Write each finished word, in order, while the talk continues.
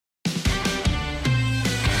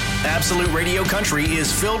Absolute Radio Country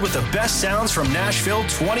is filled with the best sounds from Nashville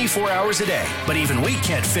 24 hours a day. But even we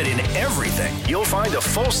can't fit in everything. You'll find a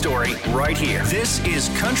full story right here. This is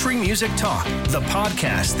Country Music Talk, the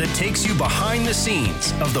podcast that takes you behind the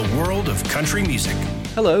scenes of the world of country music.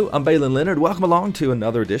 Hello, I'm Baylen Leonard. Welcome along to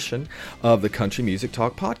another edition of the Country Music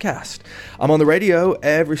Talk podcast. I'm on the radio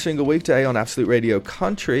every single weekday on Absolute Radio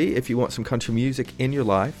Country. If you want some country music in your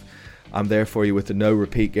life, I'm there for you with the no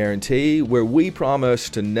repeat guarantee, where we promise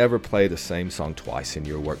to never play the same song twice in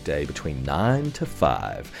your workday between 9 to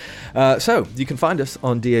 5. So you can find us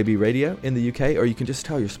on DAB radio in the UK, or you can just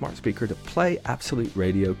tell your smart speaker to play Absolute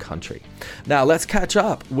Radio Country. Now let's catch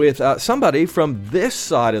up with somebody from this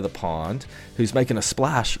side of the pond who's making a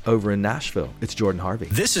splash over in Nashville. It's Jordan Harvey.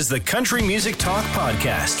 This is the Country Music Talk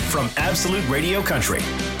podcast from Absolute Radio Country.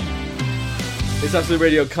 It's Absolute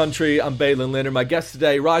Radio Country. I'm Baylen Leonard. My guest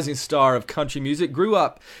today, rising star of country music, grew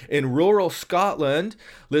up in rural Scotland,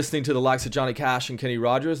 listening to the likes of Johnny Cash and Kenny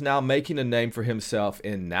Rogers, now making a name for himself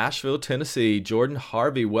in Nashville, Tennessee. Jordan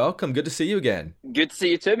Harvey, welcome. Good to see you again. Good to see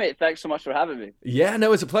you too, mate. Thanks so much for having me. Yeah,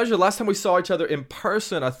 no, it's a pleasure. Last time we saw each other in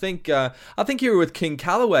person, I think you were with King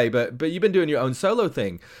Calloway, but you've been doing your own solo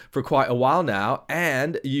thing for quite a while now,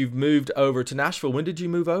 and you've moved over to Nashville. When did you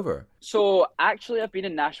move over? So actually, I've been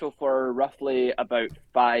in Nashville for roughly about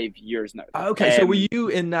 5 years now. Okay, so were you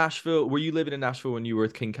in Nashville? Were you living in Nashville when you were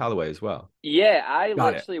with King Calloway as well? Yeah,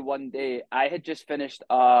 one day, I had just finished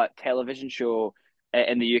a television show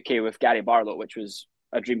in the UK with Gary Barlow, which was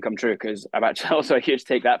a dream come true because I'm actually also a huge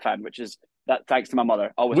Take That fan, which is that thanks to my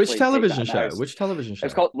mother. Which television show? Which television show?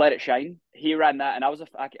 It's called Let It Shine. He ran that, and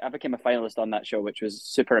I became a finalist on that show, which was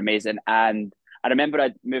super amazing. And I remember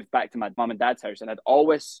I'd moved back to my mum and dad's house, and I'd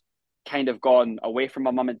always kind of gone away from my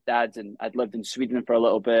mum and dad's, and I'd lived in Sweden for a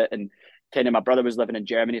little bit, and kind of my brother was living in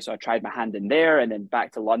Germany, so I tried my hand in there, and then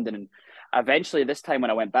back to London. And eventually this time when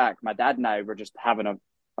I went back, my dad and I were just having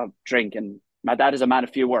a drink, and my dad is a man of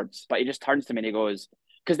few words, but he just turns to me and he goes,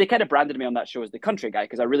 because they kind of branded me on that show as the country guy,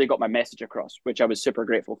 because I really got my message across, which I was super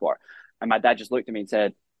grateful for. And my dad just looked at me and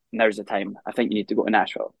said, "Now's the time. I think you need to go to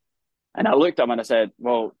Nashville." And I looked at him and I said,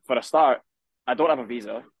 "Well, for a start, I don't have a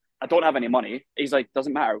visa. I don't have any money." He's like,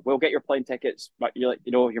 "Doesn't matter. We'll get your plane tickets. But you're like,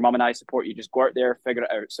 your mom and I support you. Just go out there, figure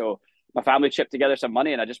it out." So my family chipped together some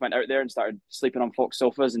money, and I just went out there and started sleeping on folks'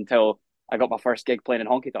 sofas until I got my first gig playing in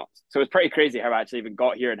honky tonks. So it was pretty crazy how I actually even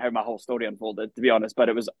got here and how my whole story unfolded, to be honest, but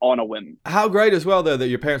it was on a whim. How great as well, though, that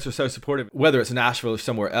your parents are so supportive, whether it's Nashville or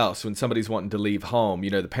somewhere else. When somebody's wanting to leave home,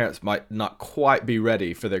 the parents might not quite be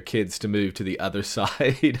ready for their kids to move to the other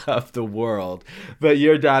side of the world. But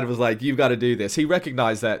your dad was like, "You've got to do this." He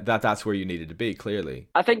recognized that that's where you needed to be, clearly.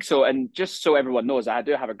 I think so. And just so everyone knows, I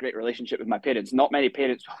do have a great relationship with my parents. Not many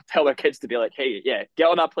parents will tell their kids to be like, "Hey, yeah, get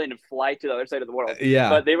on that plane and fly to the other side of the world." Yeah.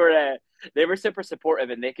 But they were super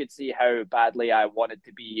supportive, and they could see how badly I wanted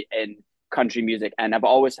to be in country music. And I've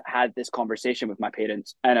always had this conversation with my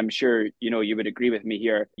parents, and I'm sure you would agree with me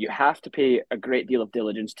here. You have to pay a great deal of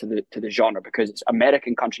diligence to the genre, because it's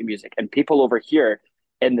American country music, and people over here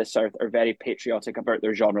in the South are very patriotic about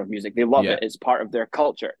their genre of music. They love it. It's part of their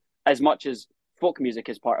culture as much as folk music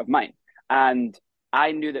is part of mine. And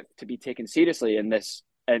I knew that to be taken seriously in this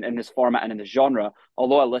format and in this genre,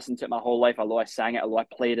 although I listened to it my whole life, although I sang it, although I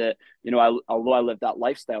played it, although I lived that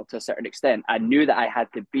lifestyle to a certain extent, I knew that I had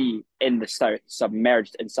to be in the South,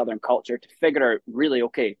 submerged in Southern culture, to figure out really,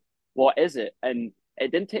 okay, what is it? And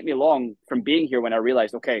it didn't take me long from being here when I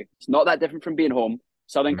realized, okay, it's not that different from being home.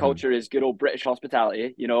 Southern culture is good old British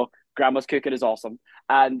hospitality, grandma's cooking is awesome.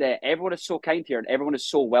 And everyone is so kind here, and everyone is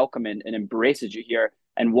so welcoming and embraces you here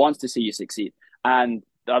and wants to see you succeed. And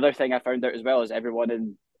the other thing I found out as well is everyone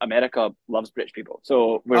in America loves British people.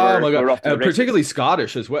 So we're off to the particularly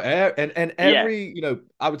Scottish as well. And every,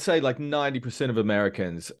 I would say like 90% of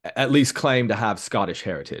Americans at least claim to have Scottish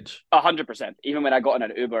heritage. 100%. Even when I got in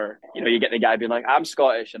an Uber, you get the guy being like, "I'm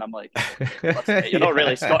Scottish." And I'm like, "You're not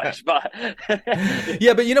really Scottish," but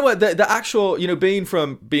yeah, but you know what? The actual, being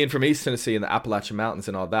from East Tennessee and the Appalachian Mountains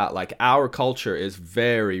and all that, like our culture is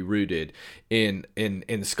very rooted in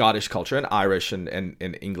Scottish culture and Irish and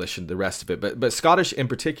English and the rest of it. But Scottish in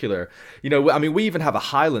particular, we even have a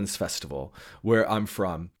Highlands festival where I'm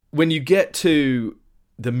from. When you get to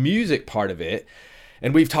the music part of it,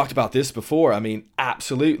 and we've talked about this before,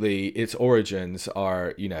 absolutely its origins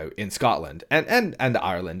are, in Scotland and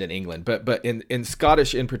Ireland and England, but in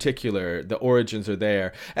Scottish in particular, the origins are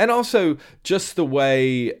there. And also just the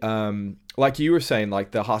way, like you were saying,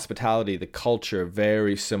 like the hospitality, the culture,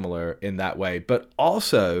 very similar in that way. But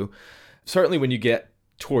also, certainly when you get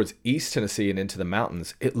towards East Tennessee and into the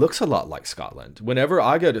mountains, it looks a lot like Scotland. Whenever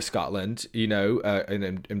I go to Scotland,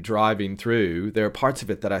 and I'm driving through, there are parts of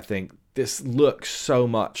it that I think, this looks so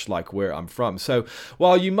much like where I'm from. So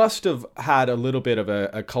while you must have had a little bit of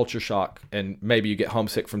a culture shock and maybe you get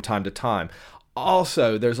homesick from time to time,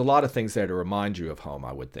 also there's a lot of things there to remind you of home,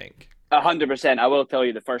 I would think. 100%. I will tell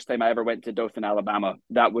you, the first time I ever went to Dothan, Alabama,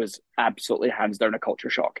 that was absolutely hands down a culture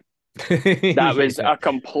shock. That was a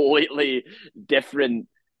completely different.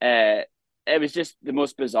 It was just the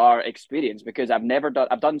most bizarre experience because I've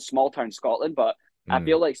done small town Scotland, but I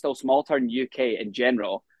feel like still small town UK in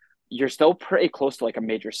general, you're still pretty close to like a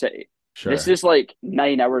major city. Sure. This is like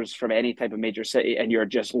 9 hours from any type of major city, and you're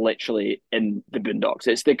just literally in the boondocks.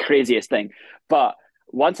 It's the craziest thing. But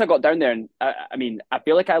once I got down there, and I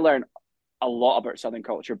feel like I learned a lot about Southern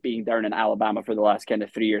culture being down in Alabama for the last kind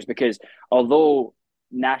of 3 years, because although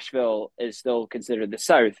Nashville is still considered the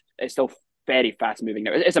South, it's still very fast moving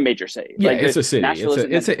now. It's a major city. Yeah, it's a city.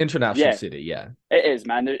 It's an international city. Yeah, it is,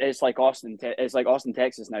 man. It's like Austin. It's like Austin,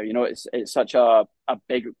 Texas now. It's such a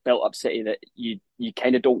big built up city that you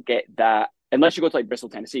kind of don't get that unless you go to like Bristol,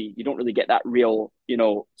 Tennessee. You don't really get that real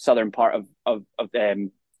southern part of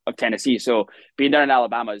Tennessee. So being down in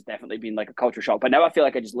Alabama has definitely been like a culture shock. But now I feel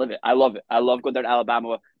like I just live it. I love it. I love going down to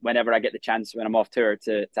Alabama whenever I get the chance when I'm off tour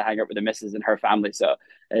to hang out with the missus and her family. So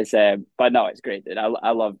it's but no, it's great. Dude.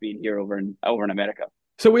 I love being here over in America.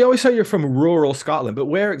 So we always say you're from rural Scotland, but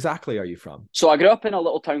where exactly are you from? So I grew up in a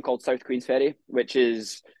little town called South Queensferry, which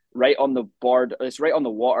is right on the board. It's right on the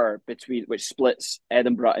water which splits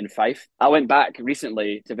Edinburgh and Fife. I went back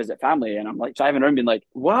recently to visit family, and I'm like driving around being like,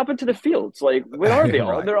 what happened to the fields? Like, where are they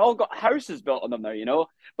all? Right. They're all got houses built on them now,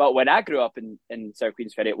 But when I grew up in South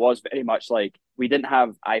Queensferry, it was very much like we didn't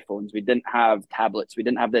have iPhones, we didn't have tablets, we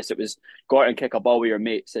didn't have this. It was go out and kick a ball with your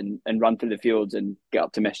mates and run through the fields and get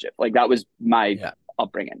up to mischief. Like that was my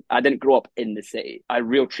upbringing. I didn't grow up in the city. A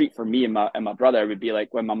real treat for me and my brother would be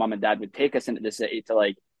like when my mum and dad would take us into the city to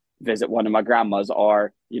like visit one of my grandmas,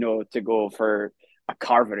 or to go for a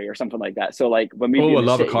carvery or something like that. So like when we I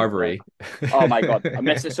love a carvery. Oh my god, I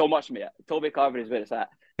miss it so much, mate. Toby Carvery is where it's at.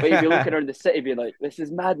 But you'd be looking around the city being like, this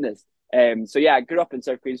is madness. So yeah, I grew up in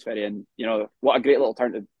South Queensferry, and what a great little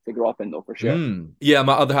town to grow up in, though, for sure. Yeah,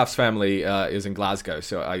 my other half's family is in Glasgow,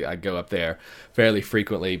 so I go up there fairly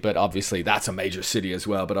frequently. But obviously, that's a major city as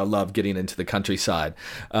well. But I love getting into the countryside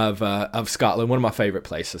of Scotland. One of my favorite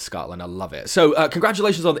places, Scotland. I love it. So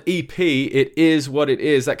congratulations on the EP. It is what it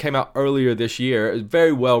is. That came out earlier this year. It was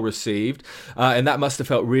very well received, and that must have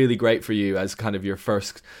felt really great for you as kind of your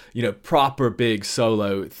first, proper big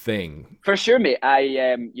solo thing. For sure, mate.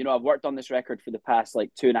 I've worked on this record for the past like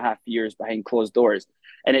 2.5 years behind closed doors.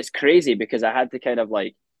 And it's crazy because I had to kind of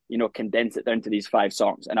like, condense it down to these 5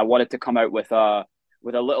 songs. And I wanted to come out with a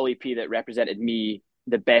little EP that represented me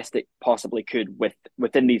the best it possibly could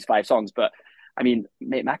within these 5 songs. But I mean,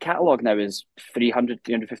 mate, my catalogue now is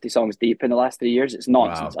 350 songs deep in the last 3 years. It's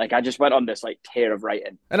nonsense. Wow. Like I just went on this like tear of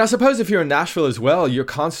writing. And I suppose if you're in Nashville as well, you're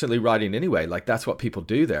constantly writing anyway. Like that's what people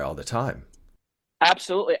do there all the time.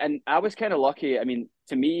 Absolutely. And I was kind of lucky. I mean,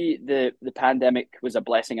 to me, the pandemic was a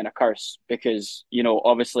blessing and a curse because,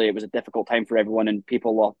 obviously it was a difficult time for everyone and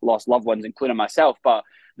people lost loved ones, including myself. But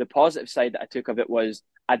the positive side that I took of it was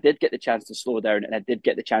I did get the chance to slow down, and I did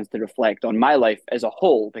get the chance to reflect on my life as a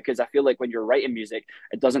whole, because I feel like when you're writing music,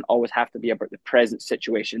 it doesn't always have to be about the present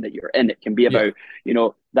situation that you're in. It can be about,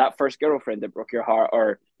 that first girlfriend that broke your heart,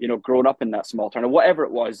 or, growing up in that small town, or whatever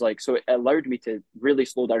it was. Like, so it allowed me to really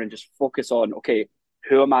slow down and just focus on, okay,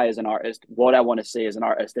 who am I as an artist, what I want to say as an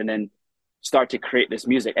artist, and then start to create this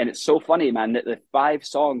music. And it's so funny, man, that the 5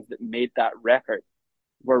 songs that made that record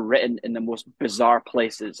were written in the most bizarre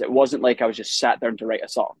places. It wasn't like I was just sat down to write a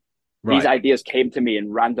song. Right. These ideas came to me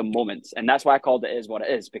in random moments. And that's why I called It Is What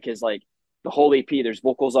It Is, because like the whole EP, there's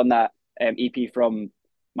vocals on that EP from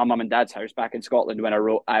my mum and dad's house back in Scotland when I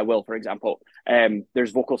wrote I Will, for example.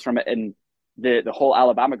 There's vocals from it in the whole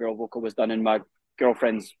Alabama Girl vocal was done in my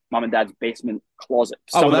girlfriend's mum and dad's basement closet.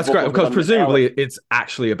 Oh, well, that's great, because presumably it's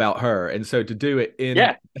actually about her. And so to do it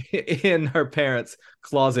in her parents'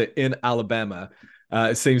 closet in Alabama,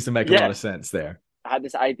 it seems to make a lot of sense there. I had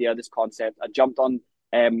this idea, this concept. I jumped on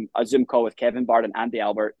a Zoom call with Kevin Bard and Andy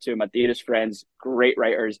Albert, 2 of my dearest friends, great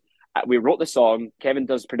writers. We wrote the song. Kevin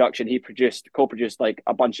does production. He co-produced like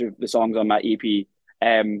a bunch of the songs on my EP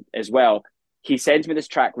as well. He sends me this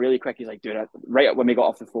track really quick. He's like, dude, right when we got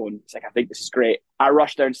off the phone, he's like, I think this is great. I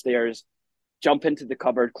rush downstairs, jump into the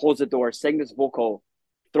cupboard, close the door, sing this vocal,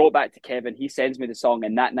 throw it back to Kevin. He sends me the song.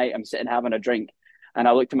 And that night I'm sitting having a drink, and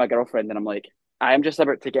I looked at my girlfriend and I'm like, I am just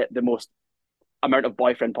about to get the most amount of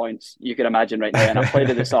boyfriend points you can imagine right now. And I played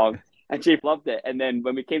her the song, and she loved it. And then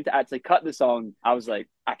when we came to actually cut the song, I was like,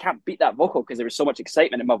 I can't beat that vocal because there was so much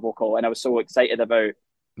excitement in my vocal, and I was so excited about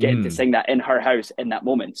getting to sing that in her house in that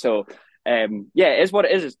moment. So yeah, it is what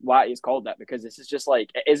it is why it's called that, because this is just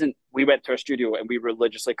like, it isn't, we went to a studio and we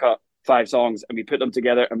religiously cut 5 songs and we put them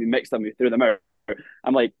together and we mixed them, we threw them out.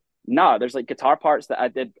 I'm like, nah, there's like guitar parts that I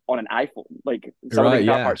did on an iPhone. Like some of the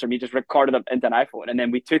guitar parts for me, just recorded them into an iPhone, and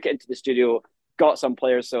then we took it into the studio, got some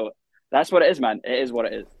players. So that's what it is, man. It is what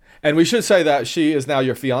it is. And we should say that she is now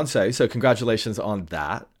your fiance, so congratulations on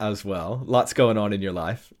that as well. Lots going on in your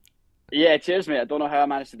life. Yeah, cheers, mate. I don't know how I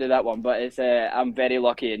managed to do that one, but it's I'm very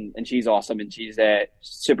lucky, and she's awesome, and she's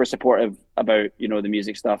super supportive about, you know, the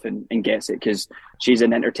music stuff, and gets it because she's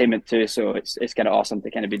in entertainment too. So it's kind of awesome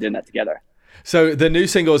to kind of be doing that together. So the new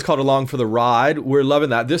single is called Along for the Ride. We're loving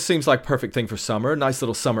that. This seems like perfect thing for summer. Nice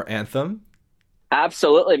little summer anthem.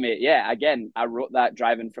 Absolutely, mate. Yeah, again, I wrote that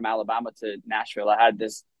driving from Alabama to Nashville. I had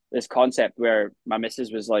this concept where my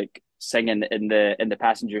missus was like singing in the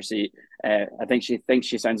passenger seat. I think she thinks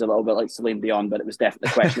she sounds a little bit like Celine Dion, but it was definitely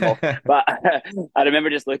questionable. But I remember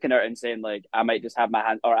just looking at her and saying, like, I might have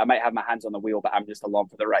my hands on the wheel, but I'm just along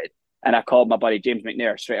for the ride. And I called my buddy James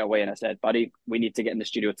McNair straight away, and I said, buddy, we need to get in the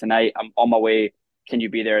studio tonight. I'm on my way. Can you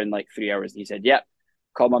be there in like 3 hours? And he said, yep.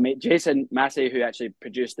 Called my mate Jason Massey, who actually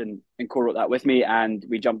produced and co-wrote that with me, and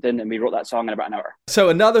we jumped in and we wrote that song in about an hour. So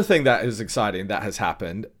another thing that is exciting that has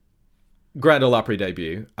happened, Grand Ole Opry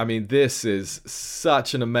debut. I mean, this is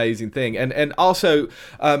such an amazing thing. And also,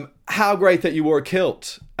 how great that you wore a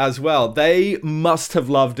kilt as well. They must have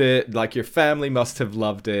loved it. Like, your family must have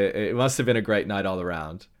loved it. It must have been a great night all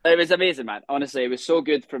around. It was amazing, man. Honestly, it was so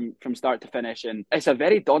good from start to finish. And it's a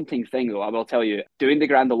very daunting thing, though, I will tell you. Doing the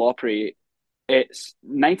Grand Ole Opry, it's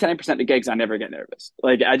 99% of gigs I never get nervous.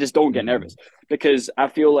 Like, I just don't get nervous because I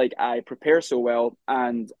feel like I prepare so well,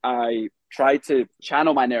 and I try to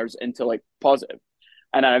channel my nerves into like positive.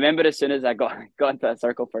 And I remember as soon as I got into that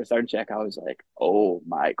circle for a sound check, I was like, oh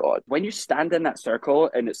my God. When you stand in that circle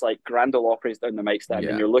and it's like Grand Ole Opry's down the mic stand,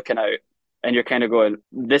 and you're looking out and you're kind of going,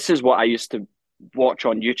 this is what I used to watch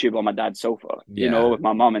on YouTube on my dad's sofa, you know, with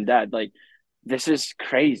my mom and dad. Like, this is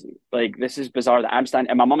crazy. Like, this is bizarre that I'm standing,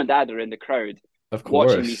 and my mom and dad are in the crowd, of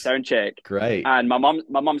course, watching me sound check. Great. And my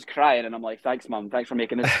mom's crying, and I'm like, thanks, mom. Thanks for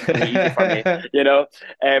making this really easy for me, you know?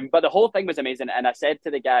 But the whole thing was amazing. And I said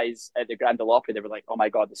to the guys at the Grand Ole Opry, they were like, oh my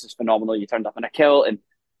God, this is phenomenal. You turned up in a kilt. And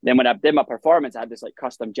then when I did my performance, I had this like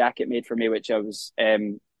custom jacket made for me, which I was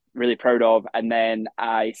really proud of. And then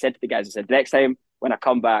I said to the guys, I said, next time when I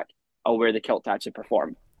come back, I'll wear the kilt to actually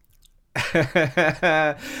perform.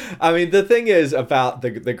 I mean, the thing is about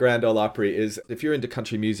the Grand Ole Opry is, if you're into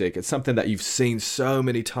country music, it's something that you've seen so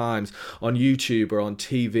many times on YouTube or on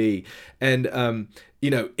TV, and you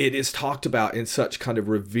know, it is talked about in such kind of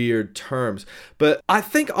revered terms. But I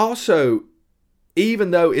think also,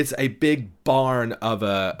 even though it's a big barn of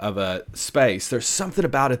a space, there's something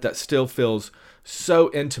about it that still feels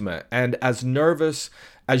so intimate. And as nervous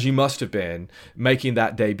as you must have been making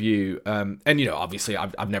that debut, and you know, obviously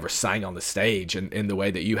I've never sang on the stage in the way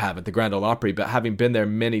that you have at the Grand Ole Opry, but having been there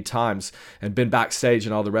many times and been backstage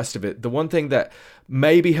and all the rest of it, the one thing that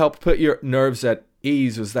maybe helped put your nerves at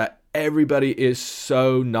ease was that everybody is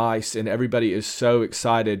so nice and everybody is so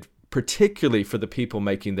excited, particularly for the people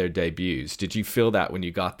making their debuts. Did you feel that when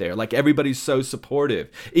you got there? Like, everybody's so supportive.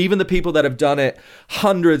 Even the people that have done it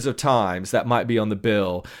hundreds of times that might be on the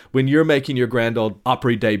bill, when you're making your Grand Ole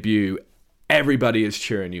Opry debut, everybody is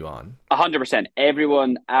cheering you on. 100%.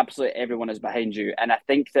 Everyone, absolutely everyone is behind you. And I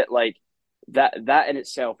think that like that in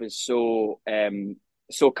itself is so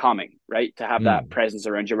calming, right? To have that presence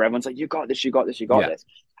around you where everyone's like, you got this, you got this, you got this.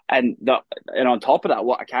 And on top of that,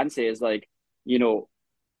 what I can say is, like, you know,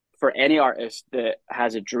 for any artist that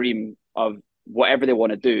has a dream of whatever they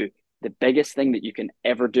want to do, the biggest thing that you can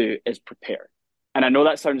ever do is prepare. And I know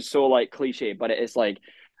that sounds so like cliche, but it is like,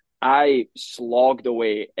 I slogged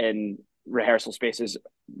away in rehearsal spaces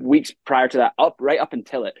weeks prior to that, right up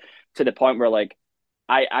until it, to the point where like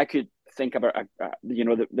I could think about you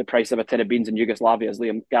know, the price of a tin of beans in Yugoslavia, as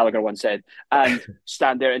Liam Gallagher once said, and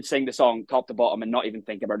stand there and sing the song top to bottom and not even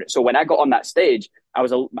think about it. So when I got on that stage,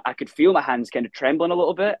 I could feel my hands kind of trembling a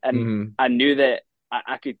little bit, and I knew that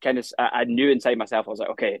I could kind of, I knew inside myself, I was like,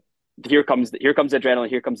 okay, here comes the adrenaline,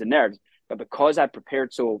 here comes the nerves. But because I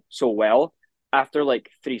prepared so well, after like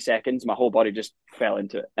 3 seconds, my whole body just fell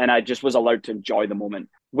into it, and I just was allowed to enjoy the moment.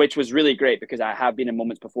 which was really great because I have been in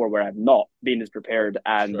moments before where I've not been as prepared.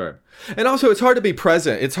 And sure. And also, it's hard to be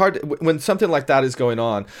present. It's hard when something like that is going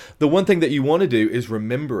on. The one thing that you want to do is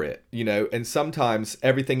remember it, you know, and sometimes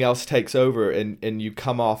everything else takes over and you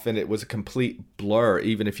come off and it was a complete blur,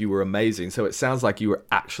 even if you were amazing. So it sounds like you were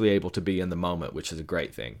actually able to be in the moment, which is a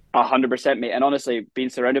great thing. 100%, mate. And honestly, being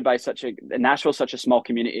surrounded by Nashville's such a small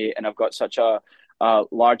community, and I've got such a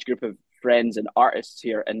large group of friends and artists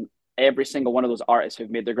here, and every single one of those artists who've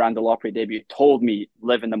made their Grand Ole Opry debut told me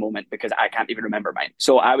live in the moment, because I can't even remember mine.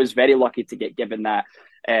 So I was very lucky to get given that,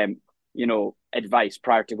 advice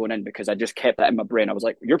prior to going in, because I just kept that in my brain. I was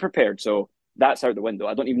like, you're prepared. So that's out the window.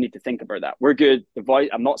 I don't even need to think about that. We're good. The voice,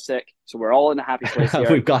 I'm not sick. So we're all in a happy place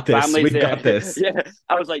here. We've got this. Family's We've there. got this. Yeah.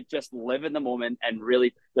 I was like, just live in the moment and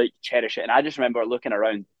really like cherish it. And I just remember looking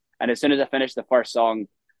around, and as soon as I finished the first song,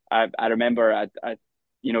 I remember I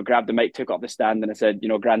grabbed the mic, took off the stand, and I said,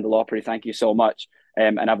 Grand Ole Opry, thank you so much.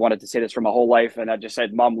 And I've wanted to say this for my whole life. And I just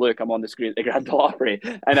said, Mom, look, I'm on the screen at the Grand Ole Opry.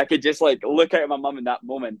 And I could just like look out at my mom in that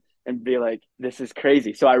moment and be like, this is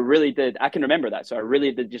crazy. So I really did. I can remember that. So I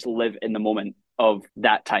really did just live in the moment of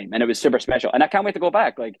that time. And it was super special. And I can't wait to go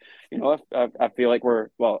back. Like, I feel like we're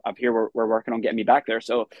working on getting me back there.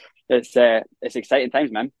 So it's exciting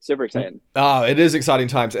times, man. Super exciting. Oh, it is exciting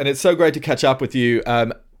times. And it's so great to catch up with you.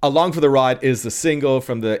 Along for the Ride is the single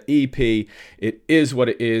from the EP. It is what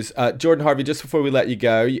it is. Jordan, Harvey, just before we let you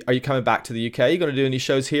go, are you coming back to the UK? Are you going to do any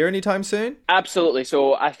shows here anytime soon? Absolutely.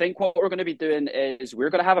 So I think what we're going to be doing is we're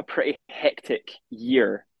going to have a pretty hectic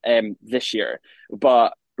year this year,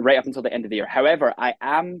 but right up until the end of the year. However, I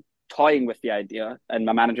am toying with the idea, and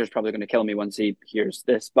my manager is probably going to kill me once he hears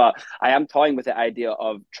this, but I am toying with the idea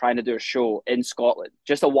of trying to do a show in Scotland,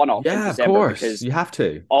 just a one-off in December. Of course. Because you have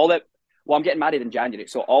to. Well, I'm getting married in January,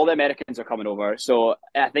 so all the Americans are coming over. So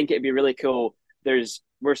I think it'd be really cool.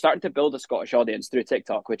 We're starting to build a Scottish audience through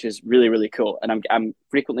TikTok, which is really, really cool. And I'm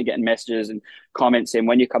frequently getting messages and comments saying,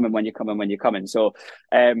 when you coming, when you coming, when you coming. So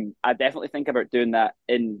I definitely think about doing that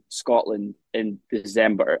in Scotland in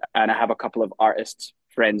December. And I have a couple of artists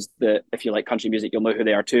friends that, if you like country music, you'll know who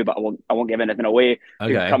they are too, but I won't give anything away.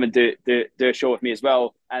 Okay. You can come and do a show with me as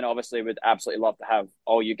well. And obviously would absolutely love to have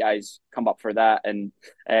all you guys come up for that. And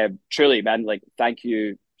truly, man, like, thank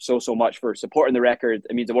you so much for supporting the record.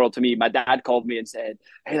 It means the world to me. My dad called me and said,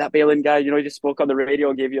 hey, that Baylen guy, he just spoke on the radio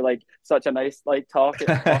and gave you like such a nice like talk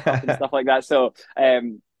and stuff like that. So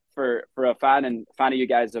for a fan of you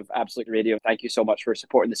guys of Absolute Radio, thank you so much for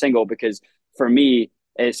supporting the single, because for me,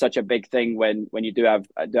 it's such a big thing when you do have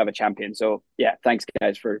a champion. So yeah, thanks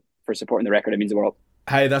guys for supporting the record. It means the world.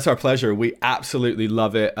 Hey, that's our pleasure. We absolutely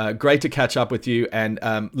love it. Great to catch up with you. And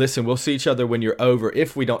listen, we'll see each other when you're over,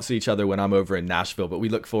 if we don't see each other when I'm over in Nashville, but we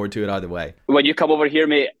look forward to it either way. When you come over here,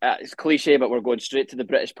 mate, it's cliche, but we're going straight to the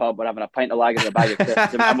British pub. We're having a pint of lager and a bag of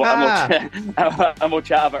crisps. And we'll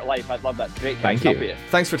chat about life. I'd love that. Great. Thank you.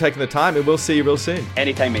 Thanks for taking the time, and we'll see you real soon.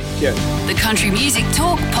 Anytime, mate. Cheers. The Country Music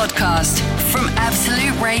Talk podcast from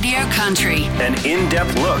Absolute Radio Country. An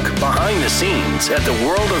in-depth look behind the scenes at the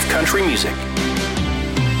world of country music.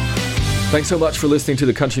 Thanks so much for listening to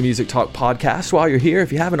the Country Music Talk podcast. While you're here,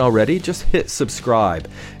 if you haven't already, just hit subscribe.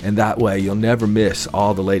 And that way you'll never miss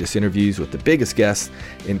all the latest interviews with the biggest guests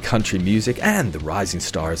in country music and the rising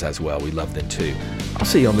stars as well. We love them too. I'll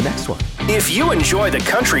see you on the next one. If you enjoy the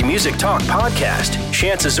Country Music Talk podcast,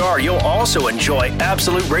 chances are you'll also enjoy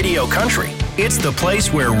Absolute Radio Country. It's the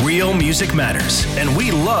place where real music matters, and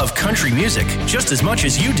we love country music just as much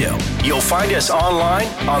as you do. You'll find us online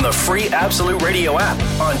on the free Absolute Radio app,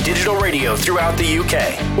 on digital radio throughout the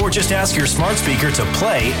UK, or just ask your smart speaker to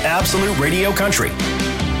play Absolute Radio Country.